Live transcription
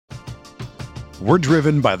We're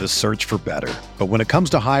driven by the search for better. But when it comes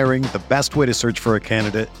to hiring, the best way to search for a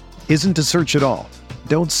candidate isn't to search at all.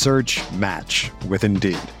 Don't search, match with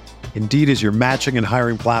Indeed. Indeed is your matching and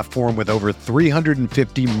hiring platform with over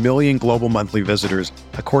 350 million global monthly visitors,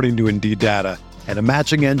 according to Indeed data, and a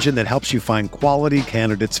matching engine that helps you find quality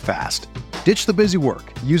candidates fast. Ditch the busy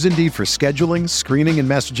work. Use Indeed for scheduling, screening, and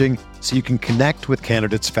messaging so you can connect with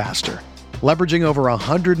candidates faster. Leveraging over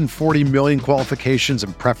 140 million qualifications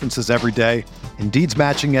and preferences every day, Indeed's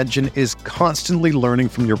matching engine is constantly learning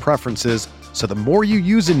from your preferences, so the more you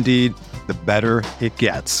use Indeed, the better it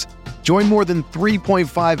gets. Join more than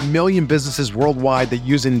 3.5 million businesses worldwide that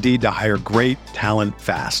use Indeed to hire great talent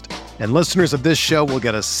fast. And listeners of this show will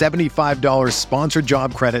get a $75 sponsored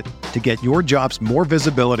job credit to get your jobs more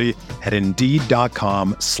visibility at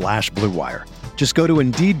Indeed.com/Blue Wire. Just go to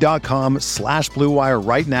Indeed.com/Blue Wire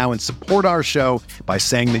right now and support our show by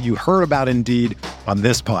saying that you heard about Indeed on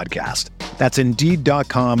this podcast. That's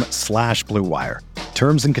Indeed.com/Blue Wire.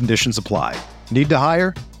 Terms and conditions apply. Need to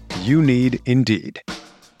hire? You need Indeed.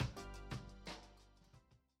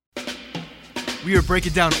 We are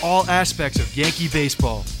breaking down all aspects of Yankee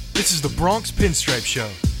baseball. This is the Bronx Pinstripe Show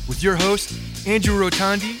with your hosts, Andrew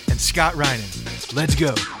Rotondi and Scott Reinen. Let's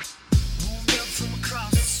go.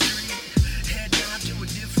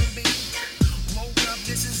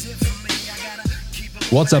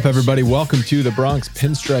 What's up, everybody? Welcome to the Bronx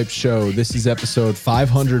Pinstripe Show. This is episode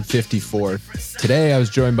 554. Today, I was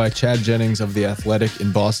joined by Chad Jennings of The Athletic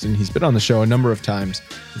in Boston. He's been on the show a number of times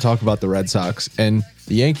to talk about the Red Sox. And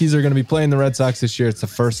the Yankees are going to be playing the Red Sox this year. It's the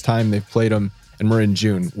first time they've played them, and we're in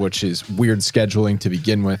June, which is weird scheduling to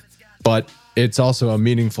begin with. But it's also a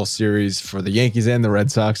meaningful series for the Yankees and the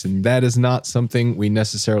Red Sox, and that is not something we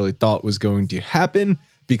necessarily thought was going to happen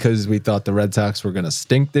because we thought the Red Sox were going to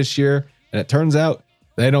stink this year. And it turns out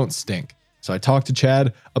they don't stink. So I talked to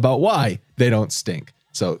Chad about why they don't stink.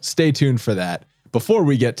 So stay tuned for that. Before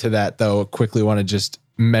we get to that, though, quickly want to just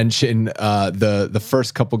mention the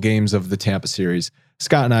first couple games of the Tampa series.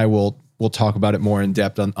 Scott and I will talk about it more in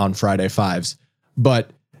depth on Friday Fives.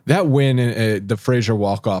 But that win, the Frazier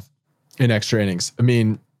walk-off in extra innings, I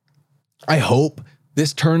mean, I hope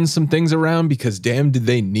this turns some things around because damn, did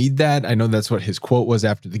they need that? I know that's what his quote was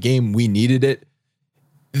after the game. We needed it.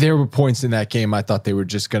 There were points in that game I thought they were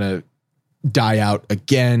just going to die out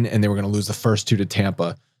again and they were going to lose the first two to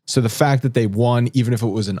Tampa. So the fact that they won, even if it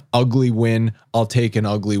was an ugly win, I'll take an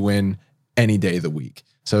ugly win any day of the week.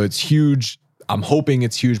 So it's huge. I'm hoping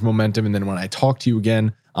it's huge momentum. And then when I talk to you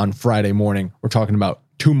again on Friday morning, we're talking about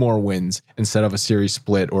 2 more wins instead of a series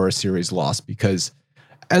split or a series loss. Because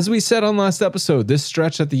as we said on last episode, this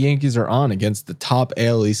stretch that the Yankees are on against the top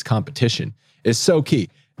AL East competition is so key.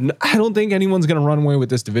 I don't think anyone's going to run away with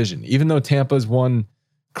this division, even though Tampa's won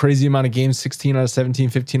crazy amount of games, 16 out of 17,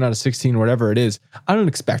 15 out of 16, whatever it is. I don't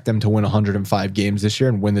expect them to win 105 games this year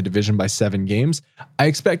and win the division by 7 games. I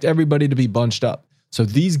expect everybody to be bunched up. So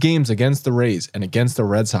these games against the Rays and against the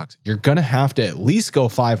Red Sox, you're going to have to at least go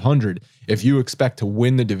 500 if you expect to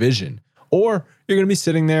win the division. Or you're going to be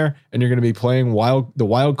sitting there and you're going to be playing the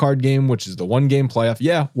wild card game, which is the 1-game playoff.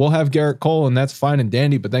 Yeah, we'll have Garrett Cole and that's fine and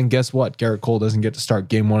dandy. But then guess what? Garrett Cole doesn't get to start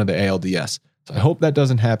game 1 of the ALDS. So I hope that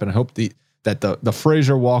doesn't happen. I hope that the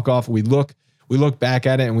Frazier walk-off, we look back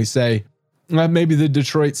at it and we say, maybe the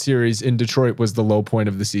Detroit series in Detroit was the low point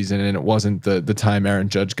of the season and it wasn't the time Aaron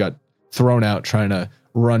Judge got thrown out trying to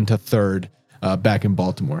run to third back in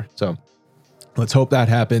Baltimore. So let's hope that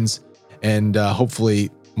happens and hopefully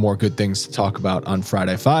more good things to talk about on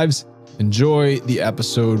Friday Fives. Enjoy the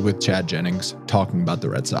episode with Chad Jennings talking about the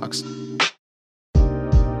Red Sox.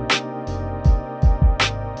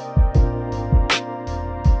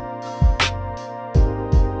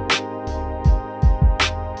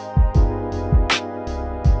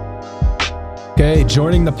 Okay,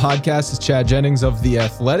 joining the podcast is Chad Jennings of The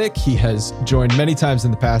Athletic. He has joined many times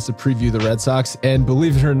in the past to preview the Red Sox, and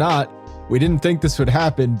believe it or not, we didn't think this would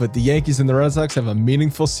happen, but the Yankees and the Red Sox have a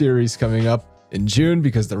meaningful series coming up in June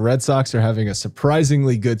because the Red Sox are having a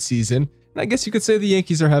surprisingly good season. And I guess you could say the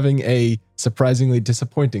Yankees are having a surprisingly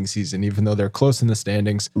disappointing season, even though they're close in the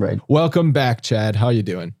standings. Right. Welcome back, Chad. How you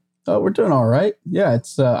doing? We're doing all right. Yeah,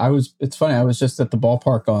 it's funny. I was just at the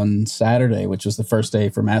ballpark on Saturday, which was the first day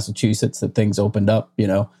for Massachusetts that things opened up,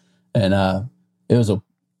 and it was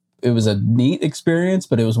a neat experience,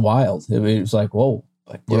 but it was wild. It was like, whoa,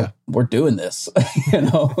 like we're doing this.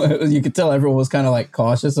 You could tell everyone was kind of like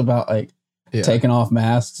cautious about taking off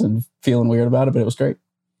masks and feeling weird about it, but it was great.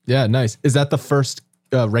 Yeah, nice. Is that the first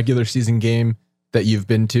regular season game that you've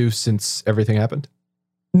been to since everything happened?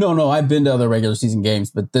 No, I've been to other regular season games,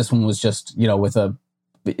 but this one was just, with a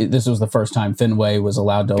this was the first time Fenway was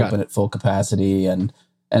allowed to open at full capacity, and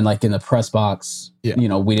like in the press box, you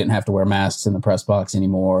know, we didn't have to wear masks in the press box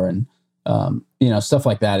anymore, and you know, stuff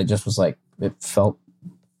like that. It just was like, it felt,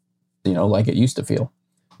 you know, like it used to feel.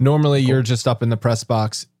 Normally you're just up in the press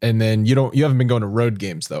box, and then you haven't been going to road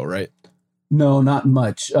games though, right? No, not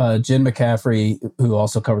much. Jen McCaffrey, who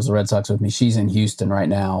also covers the Red Sox with me, she's in Houston right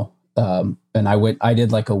now. And I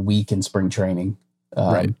did like a week in spring training.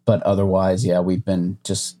 Right. But otherwise, yeah, we've been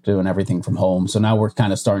just doing everything from home. So now we're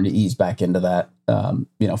kind of starting to ease back into that,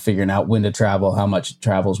 you know, figuring out when to travel, how much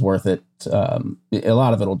travel is worth it. A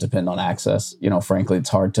lot of it will depend on access. You know, frankly, it's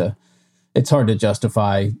hard to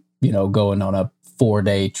justify, you know, going on a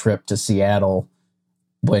 4-day trip to Seattle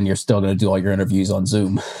when you're still going to do all your interviews on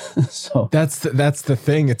Zoom. So that's the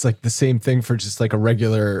thing. It's like the same thing for just like a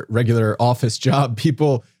regular office job.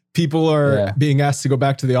 People are being asked to go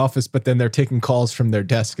back to the office, but then they're taking calls from their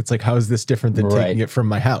desk. It's like, how is this different than taking it from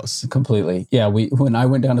my house? Completely. Yeah. When I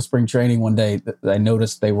went down to spring training one day, I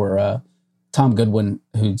noticed they were, Tom Goodwin,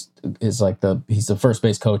 he's the first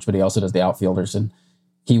base coach, but he also does the outfielders. And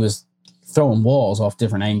he was throwing walls off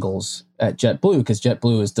different angles at JetBlue, because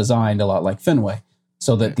JetBlue is designed a lot like Fenway,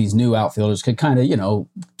 so that these new outfielders could kind of, you know,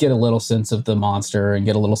 get a little sense of the monster and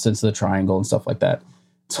get a little sense of the triangle and stuff like that.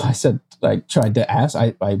 So I tried to ask,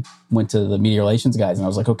 I went to the media relations guys and I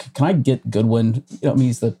was like, okay, can I get Goodwin? You know, I mean,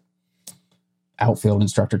 he's the outfield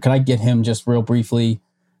instructor. Can I get him just real briefly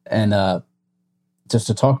and just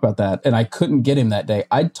to talk about that? And I couldn't get him that day.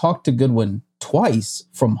 I talked to Goodwin twice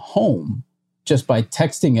from home just by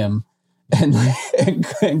texting him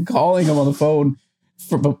and calling him on the phone.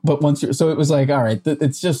 But once so it was like, all right,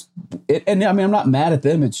 it's just it. And I mean, I'm not mad at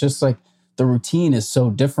them. It's just like the routine is so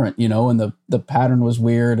different, you know, and the pattern was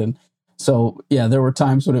weird. And so, yeah, there were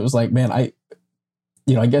times when it was like, man, I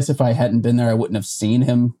guess if I hadn't been there, I wouldn't have seen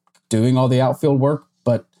him doing all the outfield work,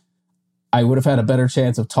 but I would have had a better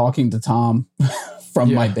chance of talking to Tom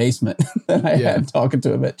from my basement than I had talking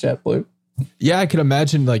to him at JetBlue. Yeah, I can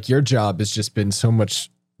imagine like your job has just been so much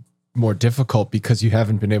more difficult because you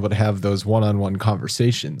haven't been able to have those one-on-one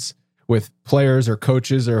conversations with players or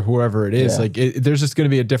coaches or whoever it is. Like there's just going to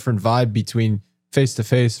be a different vibe between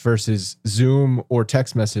face-to-face versus Zoom or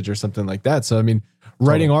text message or something like that. So, I mean,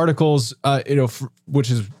 writing articles, you know, which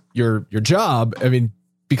is your job, I mean,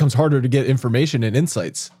 becomes harder to get information and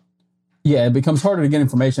insights. Yeah, it becomes harder to get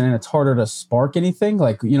information, and it's harder to spark anything.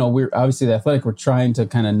 Like, you know, we're obviously the Athletic, we're trying to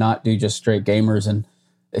kind of not do just straight gamers, and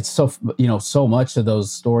it's so, you know, so much of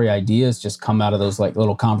those story ideas just come out of those like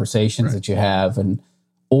little conversations that you have, and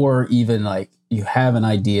or even like you have an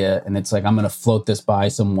idea and it's like, I'm going to float this by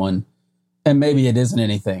someone, and maybe it isn't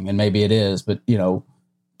anything, and maybe it is, but you know,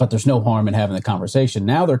 but there's no harm in having the conversation.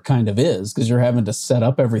 Now there kind of is, because you're having to set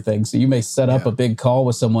up everything. So you may set up a big call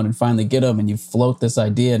with someone and finally get them, and you float this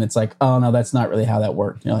idea, and it's like, oh no, that's not really how that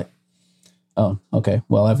worked. You're like, oh, okay,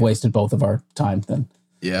 well, I've wasted both of our time then.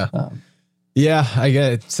 Yeah. Yeah, I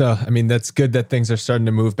get it. So, I mean, that's good that things are starting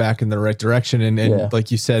to move back in the right direction. And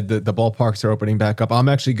like you said, the ballparks are opening back up. I'm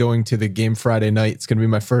actually going to the game Friday night. It's going to be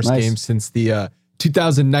my first game since the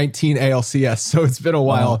 2019 ALCS. So it's been a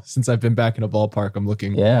while since I've been back in a ballpark. I'm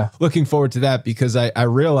looking forward to that, because I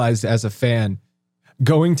realized as a fan,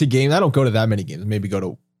 going to games, I don't go to that many games, maybe go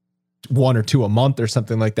to 1 or 2 a month or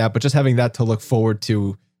something like that. But just having that to look forward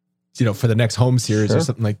to, you know, for the next home series or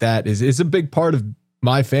something like that is a big part of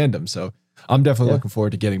my fandom. So I'm definitely looking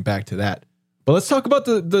forward to getting back to that. But let's talk about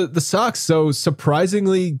the Sox. So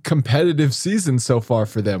surprisingly competitive season so far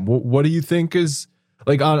for them. What do you think is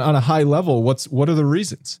like on a high level? What are the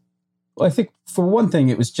reasons? Well, I think for one thing,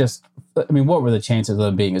 it was just, I mean, what were the chances of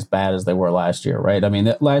them being as bad as they were last year, right? I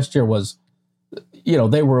mean, last year was, you know,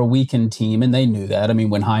 they were a weakened team, and they knew that. I mean,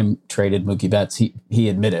 when Heim traded Mookie Betts, he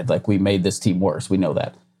admitted, like, we made this team worse. We know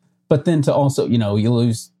that. But then to also, you know, you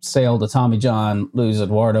lose Sale to Tommy John, lose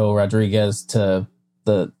Eduardo Rodriguez to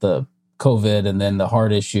the COVID, and then the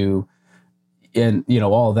heart issue. And, you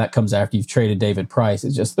know, all of that comes after you've traded David Price.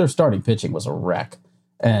 It's just their starting pitching was a wreck.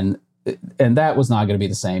 And that was not going to be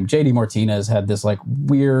the same. JD Martinez had this like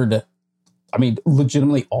weird, I mean,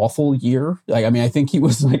 legitimately awful year. Like, I mean, I think he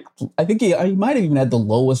might have even had the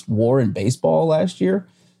lowest WAR in baseball last year.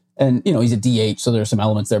 And, you know, he's a DH, so there's some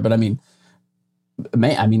elements there. But I mean,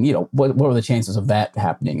 you know, what were the chances of that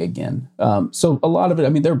happening again? So a lot of it, I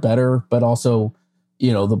mean, they're better, but also,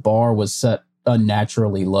 you know, the bar was set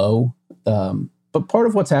unnaturally low. But part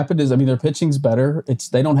of what's happened is, I mean, their pitching's better.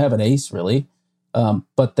 They don't have an ace really,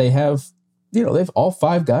 but they have, you know, all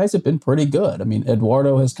 5 guys have been pretty good. I mean,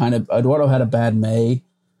 Eduardo had a bad May,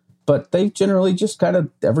 but they generally just kind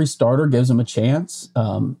of, every starter gives them a chance.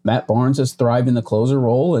 Matt Barnes has thrived in the closer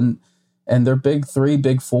role, and and their big three,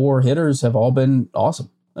 big four hitters have all been awesome.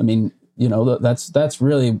 I mean, that's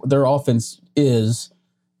really their offense is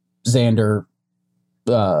Xander,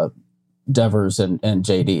 Devers, and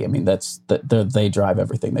JD. I mean, they drive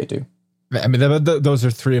everything they do. I mean, those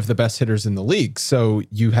are three of the best hitters in the league. So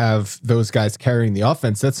you have those guys carrying the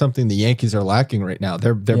offense. That's something the Yankees are lacking right now.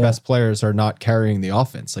 Their best players are not carrying the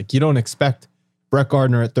offense. Like, you don't expect Brett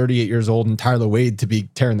Gardner at 38 years old and Tyler Wade to be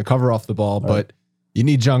tearing the cover off the ball, right. But you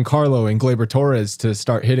need Giancarlo and Gleyber Torres to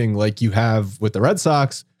start hitting like you have with the Red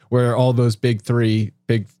Sox, where all those big three,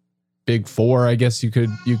 big four, I guess you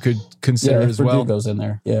could consider as well. Verdugo's in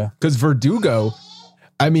there, yeah. Because Verdugo,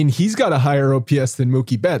 I mean, he's got a higher OPS than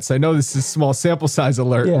Mookie Betts. I know this is small sample size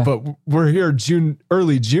alert, but we're here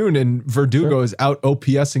early June, and Verdugo is out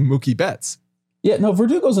OPSing Mookie Betts. Yeah, no,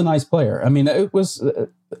 Verdugo's a nice player. I mean, it was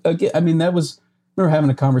again. I mean, that was. I remember having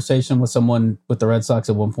a conversation with someone with the Red Sox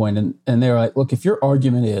at one point, and they were like, "Look, if your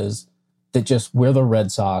argument is that just we're the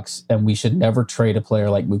Red Sox and we should never trade a player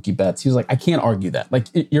like Mookie Betts," he was like, "I can't argue that. Like,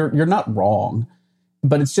 you're not wrong,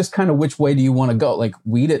 but it's just kind of which way do you want to go? Like,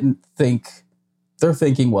 we didn't think." Their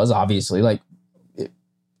thinking was obviously like,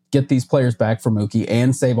 get these players back for Mookie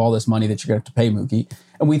and save all this money that you're going to have to pay Mookie.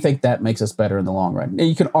 And we think that makes us better in the long run. Now,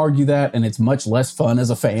 you can argue that, and it's much less fun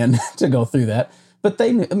as a fan to go through that. But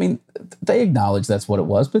they acknowledge that's what it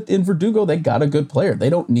was. But in Verdugo, they got a good player.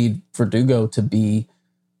 They don't need Verdugo to be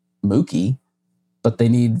Mookie, but they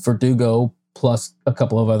need Verdugo plus a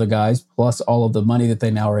couple of other guys, plus all of the money that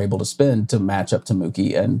they now are able to spend to match up to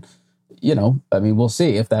Mookie. And I mean, we'll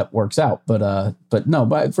see if that works out, but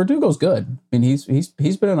Verdugo's good. I mean, he's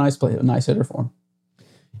been a nice hitter for him.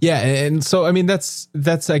 Yeah, and so I mean, that's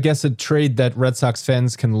I guess a trade that Red Sox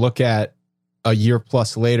fans can look at a year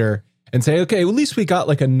plus later and say, okay, well, at least we got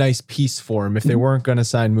like a nice piece for him. If they weren't going to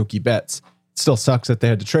sign Mookie Betts, it still sucks that they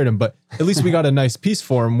had to trade him, but at least we got a nice piece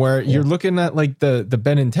for him. Where you're looking at like the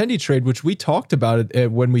Benintendi trade, which we talked about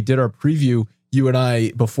it when we did our preview, you and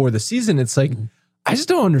I, before the season. It's like. I just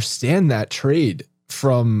don't understand that trade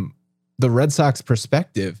from the Red Sox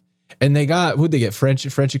perspective. And they got, who'd they get?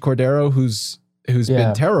 Franchy Cordero, who's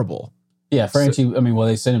been terrible. Yeah, Franchy,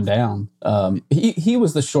 they sent him down. He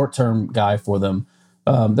was the short-term guy for them.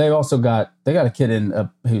 They got a kid in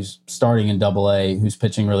who's starting in AA, who's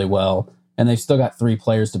pitching really well. And they've still got 3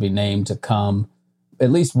 players to be named to come,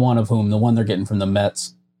 at least one of whom, the one they're getting from the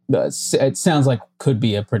Mets, it sounds like could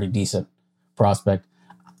be a pretty decent prospect.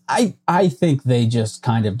 I think they just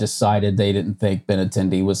kind of decided they didn't think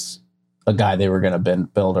Benintendi was a guy they were going to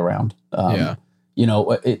build around.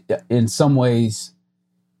 In some ways,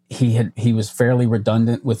 he was fairly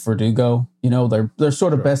redundant with Verdugo. They're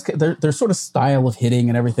sort of their sort of style of hitting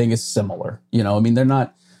and everything is similar. They're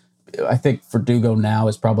not. I think Verdugo now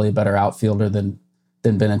is probably a better outfielder than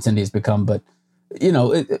Benintendi has become, but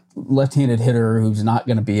left-handed hitter who's not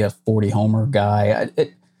going to be a 40 homer guy.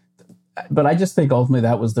 But I just think ultimately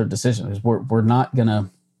that was their decision. Is we've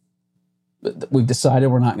decided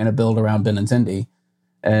we're not gonna build around Benintendi,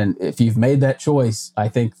 and if you've made that choice, I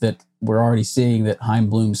think that we're already seeing that Chaim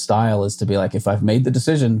Bloom's style is to be like, if I've made the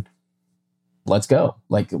decision, let's go.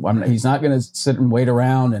 Like he's not gonna sit and wait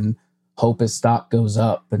around and hope his stock goes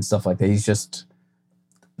up and stuff like that. He's just,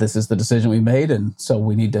 this is the decision we made, and so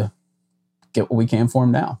we need to get what we can for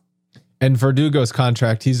him now. And Verdugo's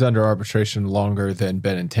contract, he's under arbitration longer than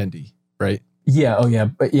Benintendi. Right? Yeah. Oh, yeah.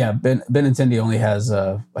 But yeah, Benintendi only has,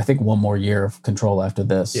 I think, one more year of control after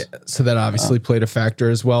this. Yeah. So that obviously played a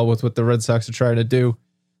factor as well with what the Red Sox are trying to do.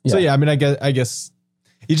 Yeah. So yeah, I mean, I guess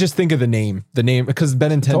you just think of the name, because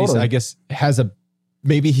Benintendi, I guess, has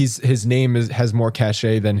maybe his name has more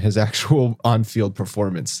cachet than his actual on-field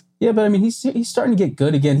performance. Yeah, but I mean, he's starting to get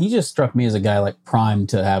good again. He just struck me as a guy like primed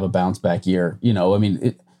to have a bounce back year.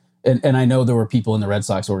 And I know there were people in the Red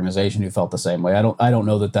Sox organization who felt the same way. I don't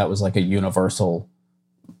know that was like a universal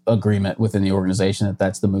agreement within the organization that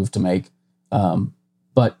that's the move to make.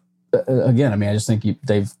 But again, I mean, I just think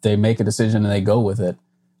they make a decision and they go with it.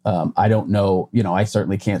 I don't know. I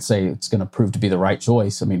certainly can't say it's going to prove to be the right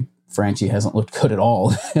choice. I mean, Franchy hasn't looked good at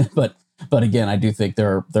all. but again, I do think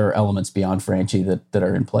there are elements beyond Franchy that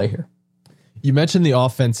are in play here. You mentioned the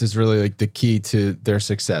offense is really like the key to their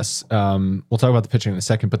success. We'll talk about the pitching in a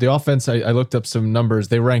second, but the offense, I looked up some numbers.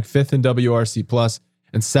 They rank 5th in WRC plus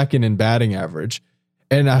and 2nd in batting average.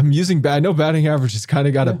 And I know batting average has kind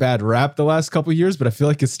of got a bad rap the last couple of years, but I feel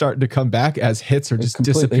like it's starting to come back as hits are just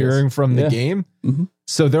disappearing from the game. Mm-hmm.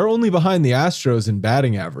 So they're only behind the Astros in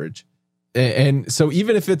batting average. And so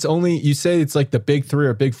even if it's only, you say it's like the big 3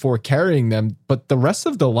 or big 4 carrying them, but the rest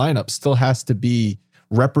of the lineup still has to be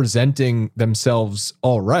representing themselves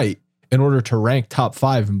all right in order to rank top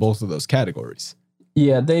 5 in both of those categories.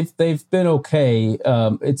 Yeah, they've been okay.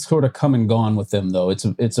 It's sort of come and gone with them, though.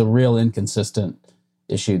 It's a real inconsistent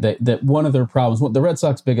issue. That one of their problems, the Red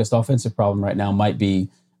Sox biggest offensive problem right now might be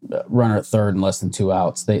runner at third and less than 2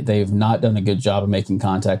 outs. They've not done a good job of making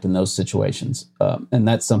contact in those situations, and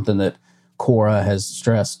that's something that Cora has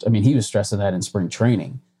stressed. I mean, he was stressing that in spring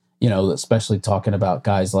training. Especially talking about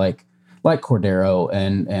guys like Cordero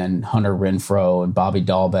and Hunter Renfroe and Bobby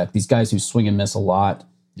Dahlbeck, these guys who swing and miss a lot.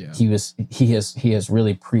 Yeah. He has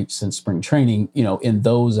really preached since spring training, in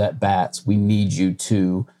those at bats, we need you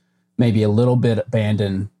to maybe a little bit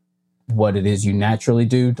abandon what it is you naturally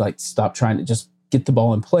do, like stop trying to just get the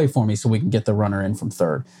ball in play for me so we can get the runner in from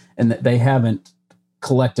third. And they haven't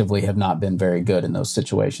collectively have not been very good in those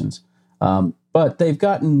situations. But they've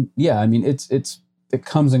gotten, it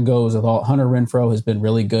comes and goes with all. Hunter Renfroe has been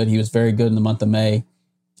really good. He was very good in the month of May,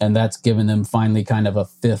 and that's given them finally kind of a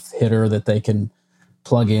fifth hitter that they can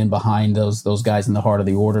plug in behind those guys in the heart of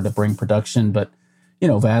the order to bring production. But,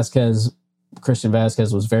 Christian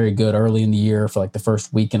Vasquez was very good early in the year for like the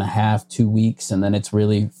first week and a half, 2 weeks, and then it's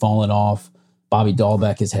really fallen off. Bobby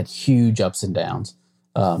Dahlbeck has had huge ups and downs.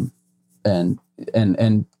 And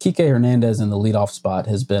Kike Hernandez in the leadoff spot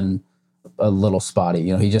has been a little spotty.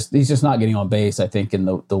 He's just not getting on base, I think, in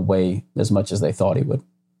the way as much as they thought he would.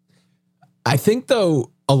 I think,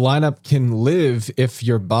 though, a lineup can live if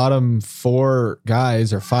your bottom 4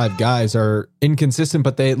 guys or 5 guys are inconsistent,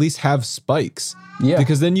 but they at least have spikes. Yeah.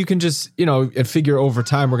 Because then you can just, and figure over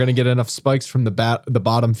time we're going to get enough spikes from the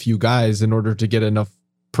bottom few guys in order to get enough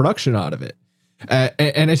production out of it.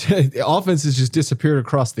 The offense has just disappeared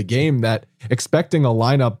across the game, that expecting a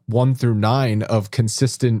lineup 1 through 9 of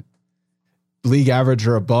consistent league average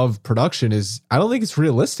or above production I don't think it's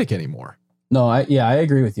realistic anymore. No, I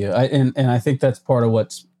agree with you. And I think that's part of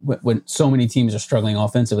when so many teams are struggling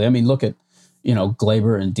offensively. I mean, look at,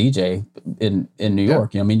 Glaber and DJ in New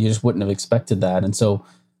York. You just wouldn't have expected that. And so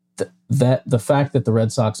the fact that the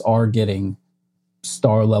Red Sox are getting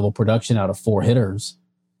star level production out of 4 hitters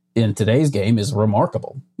in today's game is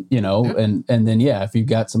remarkable, and then, if you've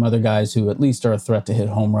got some other guys who at least are a threat to hit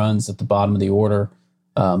home runs at the bottom of the order,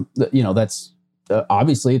 that's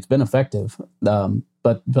obviously it's been effective.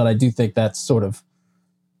 But I do think that's sort of,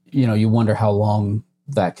 you wonder how long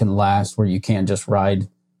that can last where you can't just ride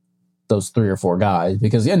those 3 or 4 guys,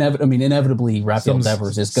 because inevitably Rafael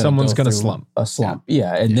Devers is going to slump. A slump.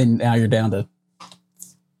 Yeah. And then now you're down to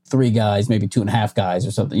 3 guys, maybe 2.5 guys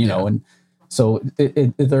or something, and so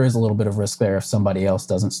there is a little bit of risk there if somebody else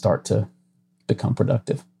doesn't start to become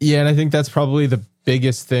productive. Yeah. And I think that's probably the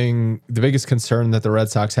biggest concern that the Red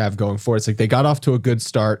Sox have going forward. It's like they got off to a good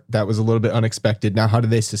start. That was a little bit unexpected. Now, how do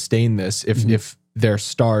they sustain this if their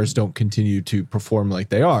stars don't continue to perform like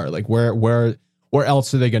they are? Like where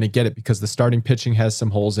else are they going to get it? Because the starting pitching has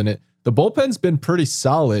some holes in it. The bullpen's been pretty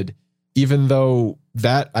solid, even though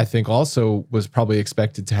that I think also was probably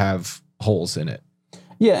expected to have holes in it.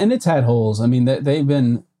 Yeah, and it's had holes. I mean,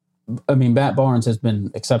 Matt Barnes has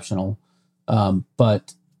been exceptional,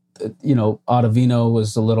 but Ottavino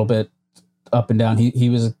was a little bit up and down. He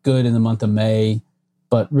was good in the month of May,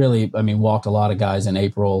 but really, walked a lot of guys in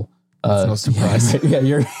April. That's no surprise.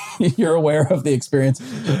 Yeah, you're aware of the experience.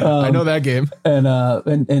 I know that game. And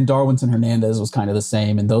Darwinson Hernandez was kind of the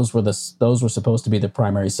same, and those were supposed to be the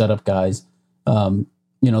primary setup guys.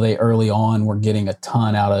 They early on were getting a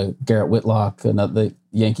ton out of Garrett Whitlock, the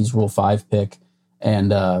Yankees Rule 5 pick, and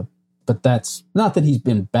but that's not that he's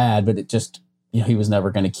been bad, but it just, he was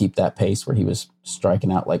never going to keep that pace where he was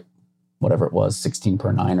striking out like whatever it was, 16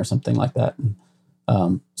 per 9 or something like that.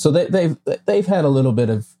 So they've had a little bit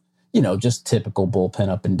of, just typical bullpen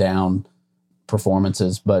up and down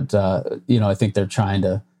performances, but I think they're trying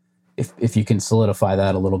to, if you can solidify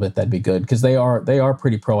that a little bit, that'd be good, because they are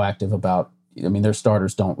pretty proactive about. Their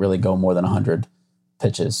starters don't really go more than 100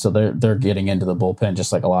 pitches, so they're getting into the bullpen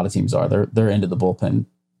just like a lot of teams are. They're into the bullpen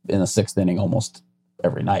in the 6th inning almost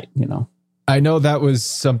every night. I know that was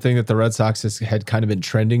something that the Red Sox had kind of been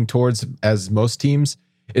trending towards, as most teams.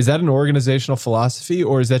 Is that an organizational philosophy,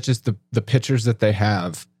 or is that just the pitchers that they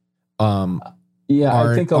have? I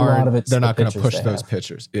think a lot of it's they're not going to push those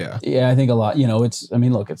pitchers. Yeah, I think a lot. It's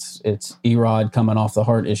Erod coming off the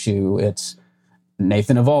heart issue. It's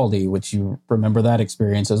Nathan Eovaldi, which you remember that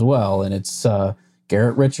experience as well, and it's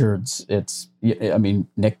Garrett Richards. It's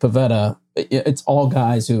Nick Pivetta. It's all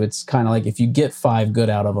guys who it's kind of like if you get 5 good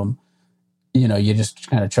out of them, you just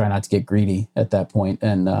kind of try not to get greedy at that point.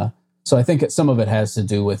 And so I think some of it has to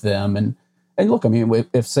do with them. And look,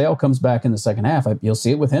 if Sale comes back in the second half, you'll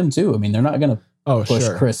see it with him too. They're not going to push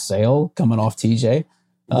Chris Sale coming off TJ.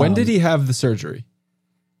 When did he have the surgery?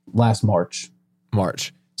 Last March.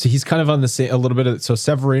 So he's kind of on the same, a little bit of, so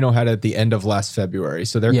Severino had at the end of last February.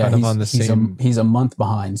 So they're kind of on the same. He's a month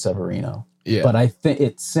behind Severino. Yeah. But I think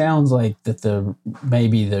it sounds like that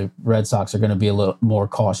maybe the Red Sox are going to be a little more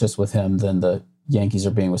cautious with him than the Yankees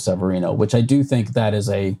are being with Severino, which I do think that is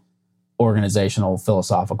a organizational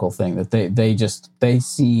philosophical thing that they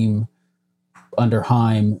seem under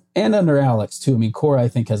Heim and under Alex too. I mean, Cora I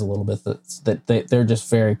think has a little bit that they're just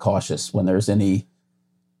very cautious when there's any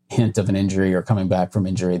hint of an injury or coming back from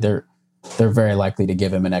injury. They're very likely to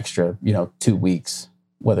give him an extra 2 weeks,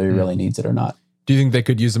 whether he really needs it or not. Do you think they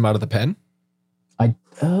could use him out of the pen?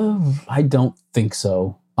 I don't think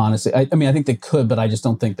so, honestly. I mean, I think they could, but I just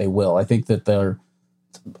don't think they will. I think that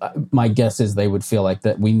my guess is they would feel like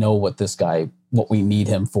that we know what we need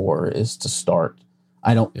him for is to start.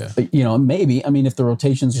 I don't, maybe, I mean, if the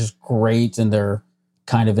rotation's just great and they're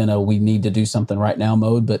kind of in a, we need to do something right now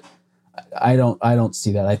mode, but I don't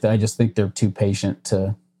see that. I just think they're too patient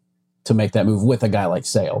to make that move with a guy like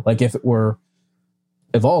Sale. Like if it were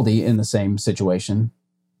Evaldi in the same situation,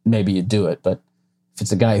 maybe you'd do it, but if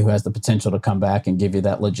it's a guy who has the potential to come back and give you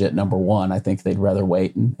that legit number one, I think they'd rather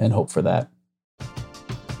wait and hope for that.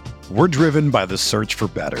 We're driven by the search for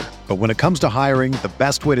better. But when it comes to hiring, the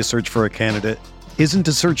best way to search for a candidate isn't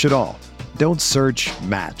to search at all. Don't search,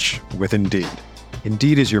 match with Indeed.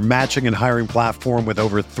 Indeed is your matching and hiring platform with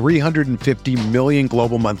over 350 million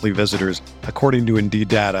global monthly visitors, according to Indeed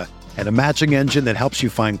data, and a matching engine that helps you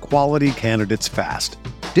find quality candidates fast.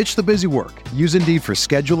 Ditch the busy work. Use Indeed for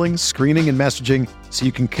scheduling, screening, and messaging so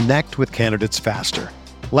you can connect with candidates faster.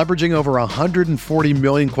 Leveraging over 140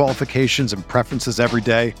 million qualifications and preferences every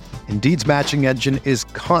day, Indeed's matching engine is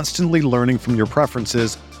constantly learning from your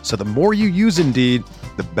preferences, so the more you use Indeed,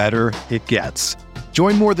 the better it gets.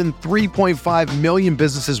 Join more than 3.5 million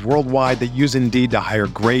businesses worldwide that use Indeed to hire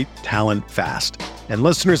great talent fast. And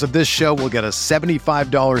listeners of this show will get a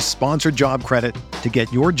 $75 sponsored job credit to get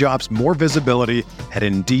your jobs more visibility at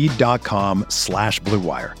Indeed.com/Blue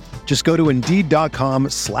Wire. Just go to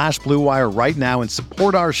Indeed.com/Blue Wire right now and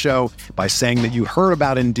support our show by saying that you heard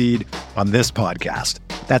about Indeed on this podcast.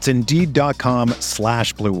 That's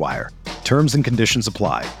Indeed.com/Blue Wire. Terms and conditions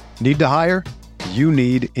apply. Need to hire? You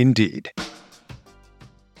need Indeed.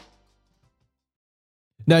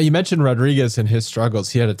 Now, you mentioned Rodriguez and his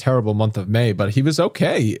struggles. He had a terrible month of May, but he was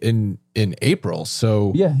okay in April.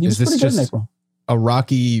 So yeah, he was pretty good in April. A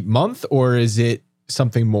rocky month, or is it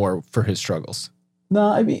something more for his struggles? No,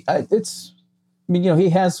 I mean, he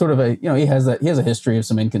has sort of he has a history of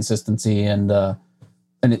some inconsistency, and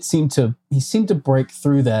he seemed to break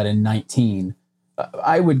through that in 19.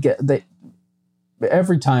 I would get that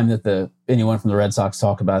every time that anyone from the Red Sox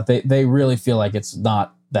talk about it, they really feel like it's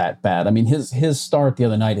not that bad. I mean, his start the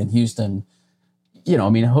other night in Houston,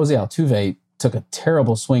 Jose Altuve took a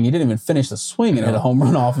terrible swing. He didn't even finish the swing and hit a home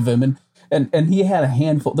run off of him. And he had a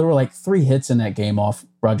handful. There were like 3 hits in that game off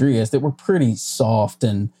Rodriguez that were pretty soft.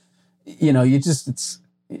 And, you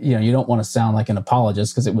don't want to sound like an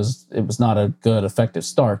apologist because it was not a good, effective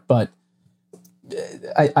start. But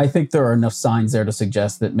I think there are enough signs there to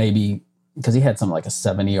suggest that maybe, because he had something like a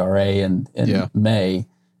 7 ERA in May,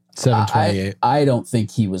 7.28. I don't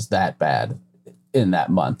think he was that bad in that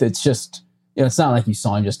month. It's just, it's not like you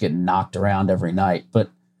saw him just get knocked around every night,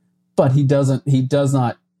 but he doesn't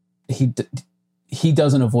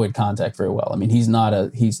avoid contact very well. I mean, he's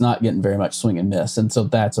not getting very much swing and miss. And so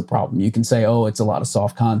that's a problem. You can say, oh, it's a lot of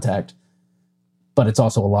soft contact, but it's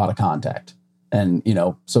also a lot of contact. And,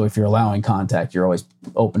 so if you're allowing contact, you're always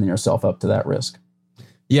opening yourself up to that risk.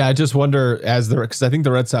 Yeah, I just wonder because I think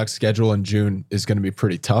the Red Sox schedule in June is going to be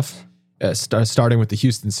pretty tough, starting with the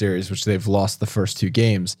Houston series, which they've lost the first 2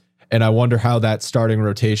 games. And I wonder how that starting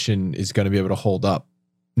rotation is going to be able to hold up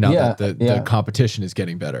now that the competition is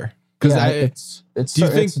getting better. Because it's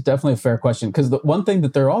definitely a fair question. Because the one thing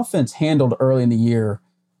that their offense handled early in the year,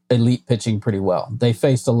 elite pitching pretty well. They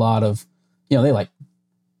faced a lot of, I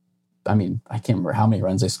can't remember how many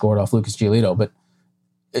runs they scored off Lucas Giolito, but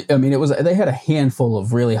they had a handful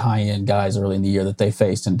of really high-end guys early in the year that they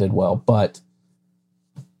faced and did well. But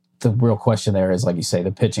the real question there is, like you say,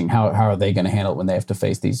 the pitching. How are they going to handle it when they have to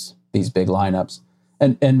face these big lineups?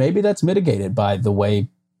 And maybe that's mitigated by the way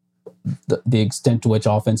the extent to which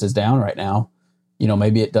offense is down right now.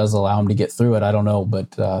 Maybe it does allow them to get through it. I don't know,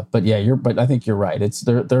 but I think you're right.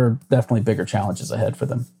 There are definitely bigger challenges ahead for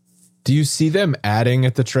them. Do you see them adding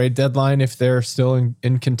at the trade deadline if they're still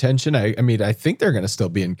in contention? I think they're going to still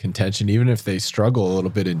be in contention, even if they struggle a little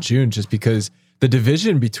bit in June, just because the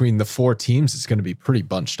division between the 4 teams is going to be pretty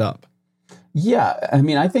bunched up. Yeah,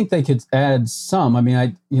 I think they could add some. I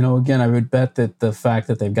would bet that the fact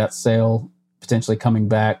that they've got Sale potentially coming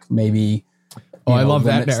back, maybe I love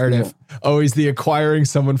that narrative. He's the acquiring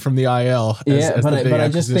someone from the IL. But I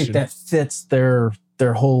just think that fits their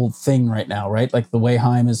whole thing right now, right? Like the way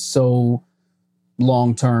Heim is so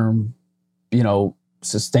long-term,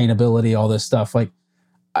 sustainability, all this stuff. Like,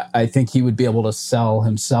 I think he would be able to sell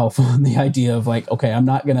himself on the idea of like, okay, I'm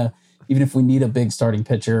not going to, even if we need a big starting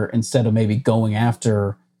pitcher, instead of maybe going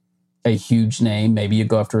after a huge name, maybe you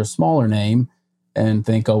go after a smaller name and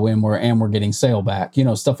think, we're getting Sale back,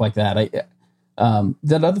 stuff like that.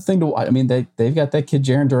 That other thing they've got that kid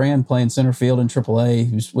Jaron Duran playing center field in AAA,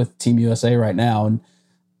 who's with Team USA right now, and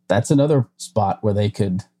that's another spot where I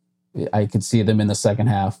could see them in the second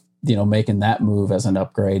half, making that move as an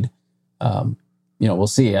upgrade. We'll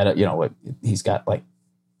see. He's got like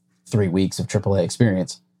 3 weeks of AAA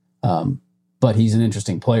experience, but he's an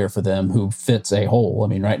interesting player for them who fits a hole. I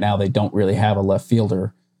mean, right now they don't really have a left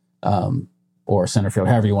fielder or center field,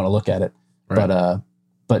 however you want to look at it. Right.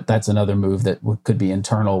 But that's another move that could be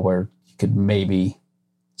internal where you could maybe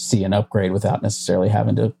see an upgrade without necessarily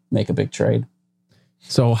having to make a big trade.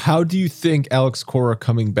 So how do you think Alex Cora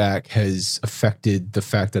coming back has affected the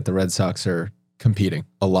fact that the Red Sox are competing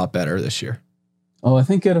a lot better this year? Oh, I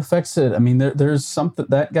think it affects it. I mean, there's something,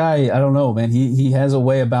 that guy, I don't know, man. He has a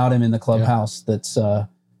way about him in the clubhouse that's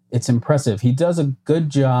it's impressive. He does a good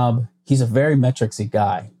job. He's a very metricsy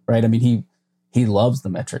guy, right? I mean, he loves the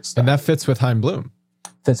metrics stuff. And that fits with Heim Bloom.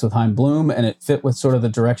 Fits with Heim Bloom, and it fit with sort of the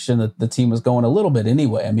direction that the team was going a little bit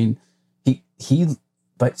anyway. I mean,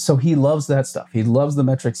 so he loves that stuff. He loves the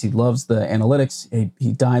metrics. He loves the analytics.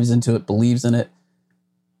 He dives into it, believes in it.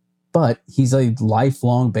 But he's a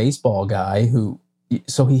lifelong baseball guy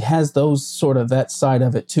so he has those sort of that side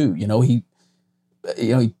of it too. He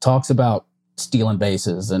talks about stealing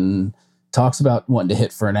bases and talks about wanting to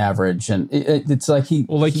hit for an average. And it's like he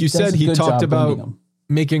talked about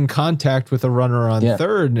making contact with a runner on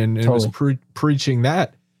third and totally. Was preaching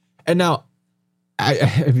that. And now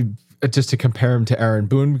I mean, just to compare him to Aaron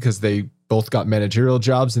Boone, because they both got managerial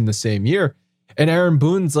jobs in the same year. And Aaron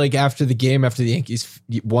Boone's like, after the game, after the Yankees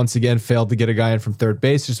once again failed to get a guy in from third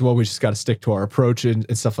base, just, we just got to stick to our approach and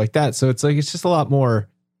stuff like that. So it's like, it's just a lot more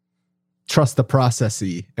trust the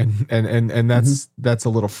process-y. And that's a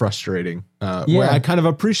little frustrating. Where I kind of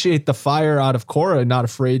appreciate the fire out of Cora and not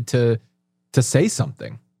afraid to say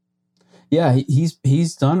something. Yeah,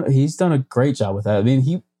 he's done a great job with that. I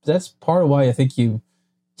mean, that's part of why I think he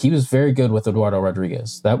was very good with Eduardo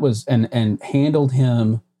Rodriguez. That was and handled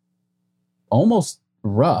him almost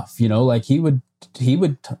rough, like he would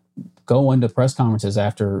go into press conferences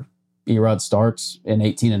after Erod starts in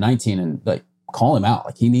 18 and 19 and like call him out.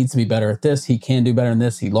 Like, he needs to be better at this. He can do better than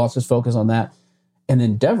this. He lost his focus on that. And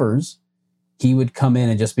then Devers, he would come in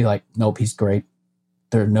and just be like, nope, he's great.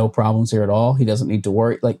 There are no problems here at all. He doesn't need to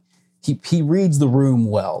worry. Like, he reads the room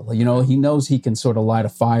well. He knows he can sort of light a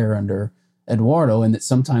fire under Eduardo, and that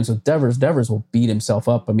sometimes with Devers will beat himself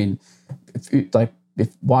up. I mean, if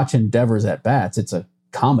watching Devers at bats, it's a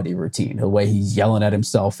comedy routine. The way he's yelling at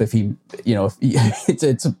himself, it's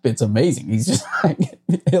amazing. He's just like,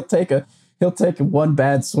 he'll take one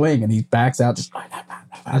bad swing and he backs out just like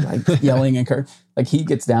yelling and like he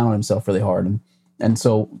gets down on himself really hard. And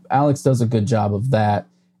so Alex does a good job of that,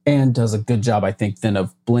 and does a good job, I think, then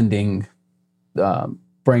of blending,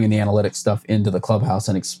 bringing the analytics stuff into the clubhouse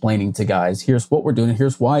and explaining to guys, here's what we're doing,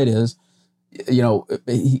 here's why it is.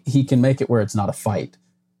 He can make it where it's not a fight,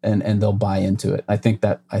 and they'll buy into it. I think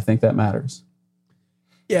that matters.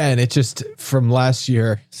 Yeah, and it just, from last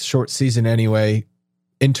year, short season anyway,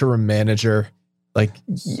 interim manager, like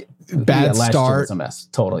bad last start, year was a mess,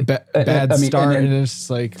 totally bad start, and it's just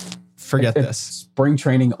like, forget this. Spring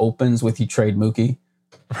training opens with you trade Mookie.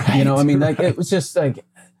 Right, like it was just like,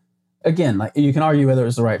 again, like you can argue whether it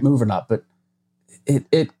was the right move or not, but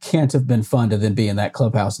it can't have been fun to then be in that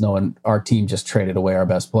clubhouse knowing our team just traded away our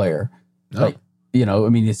best player. No. Like,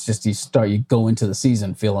 it's just you go into the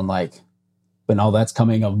season feeling like, but all that's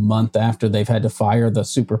coming a month after they've had to fire the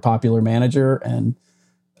super popular manager, and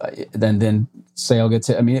then Sale gets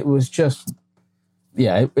hit. I mean, it was just,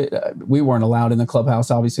 we weren't allowed in the clubhouse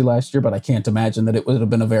obviously last year, but I can't imagine that it would have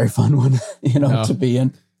been a very fun one, to be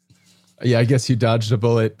in. Yeah, I guess you dodged a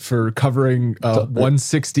bullet for covering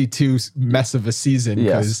 162 mess of a season,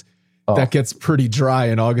 because that gets pretty dry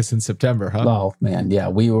in August and September, huh? Oh man,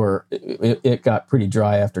 yeah, it got pretty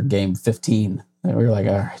dry after game 15. And we were like,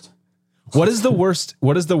 all right. What is the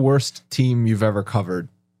worst team you've ever covered,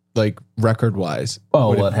 like record wise?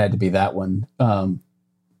 Oh, it had to be that one.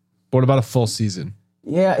 What about a full season?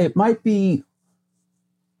 Yeah, it might be.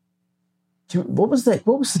 What was that?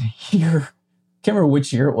 What was the year? can't remember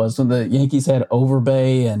which year it was when the Yankees had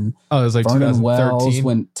Overbay and it was like Vernon 2013 Wells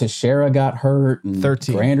when Teixeira got hurt and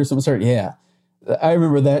 13. Granderson was hurt. Yeah. I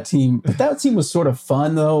remember that team, but that team was sort of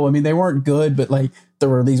fun though. I mean, they weren't good, but like there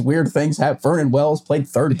were these weird things happening. Vernon Wells played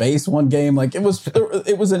third base one game. Like it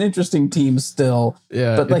was an interesting team still.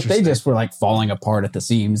 Yeah. But like they just were like falling apart at the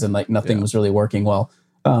seams and like nothing was really working well.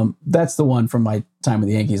 That's the one from my time with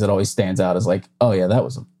the Yankees that always stands out as like, oh yeah,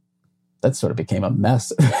 that sort of became a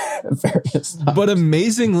mess at various times. But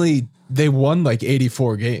amazingly, they won like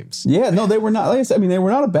 84 games. Yeah, no, they were not. Like I said, I mean, they were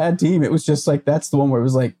not a bad team. It was just like that's the one where it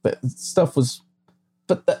was like the stuff was.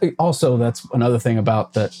 But also, that's another thing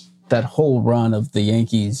about that whole run of the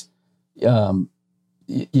Yankees. You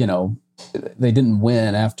know, they didn't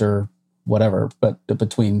win after whatever, but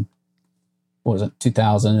between what was it,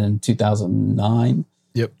 2000 and 2009.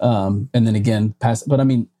 Yep. And then again, past. But I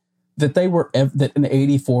mean, that that an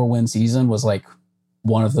 84 win season was like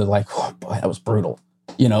one of the like, oh boy, that was brutal.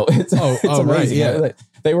 You know, it's amazing. Right, yeah.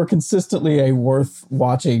 They were consistently a worth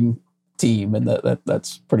watching team, and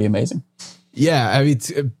that's pretty amazing. Yeah, I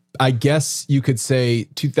mean, I guess you could say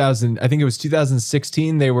 2000. I think it was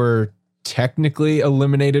 2016. They were technically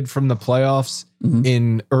eliminated from the playoffs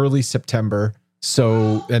in early September.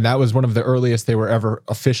 So, and that was one of the earliest they were ever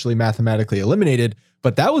officially mathematically eliminated.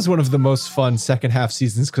 But that was one of the most fun second half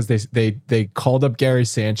seasons because they called up Gary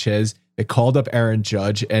Sanchez, they called up Aaron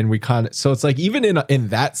Judge, and so it's like even in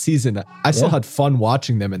that season, I still had fun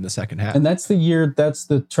watching them in the second half. And that's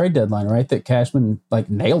the trade deadline, right? That Cashman like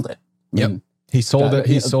nailed it. I mean, he sold it.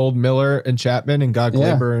 He sold Miller and Chapman and got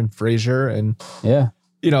Gleyber and Frazier and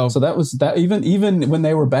you know. So that was that. Even when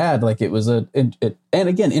they were bad, like it was and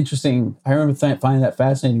again interesting. I remember finding that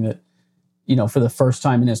fascinating that, you know, for the first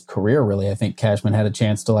time in his career, really, I think Cashman had a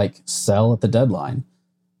chance to like sell at the deadline,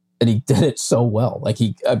 and he did it so well. Like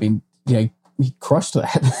he crushed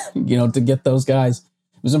that, you know, to get those guys.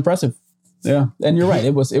 It was impressive. Yeah, and you're right.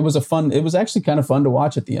 It was actually kind of fun to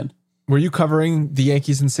watch at the end. Were you covering the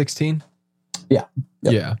Yankees in 16? Yeah.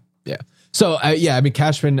 Yep. Yeah. So I mean,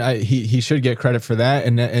 Cashman, he should get credit for that,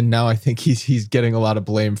 and now I think he's getting a lot of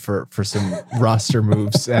blame for some roster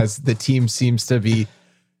moves as the team seems to be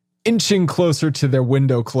inching closer to their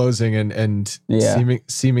window closing and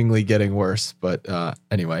seemingly getting worse. But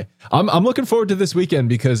anyway, I'm looking forward to this weekend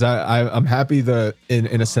because I'm happy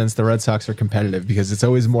in a sense the Red Sox are competitive, because it's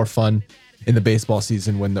always more fun in the baseball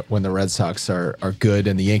season when the Red Sox are good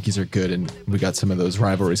and the Yankees are good, and we got some of those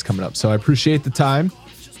rivalries coming up. So I appreciate the time,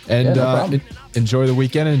 and enjoy the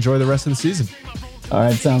weekend and enjoy the rest of the season. All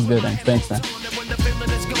right, sounds good, man. Thanks, man.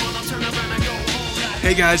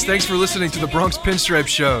 Hey guys, thanks for listening to the Bronx Pinstripe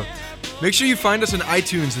Show. Make sure you find us on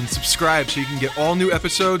iTunes and subscribe so you can get all new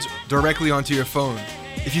episodes directly onto your phone.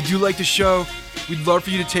 If you do like the show, we'd love for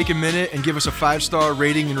you to take a minute and give us a 5-star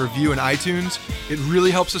rating and review on iTunes. It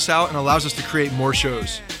really helps us out and allows us to create more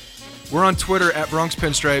shows. We're on Twitter at Bronx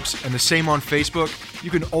Pinstripes and the same on Facebook. You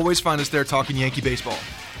can always find us there talking Yankee baseball.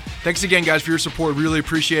 Thanks again, guys, for your support. Really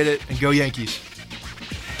appreciate it, and go Yankees.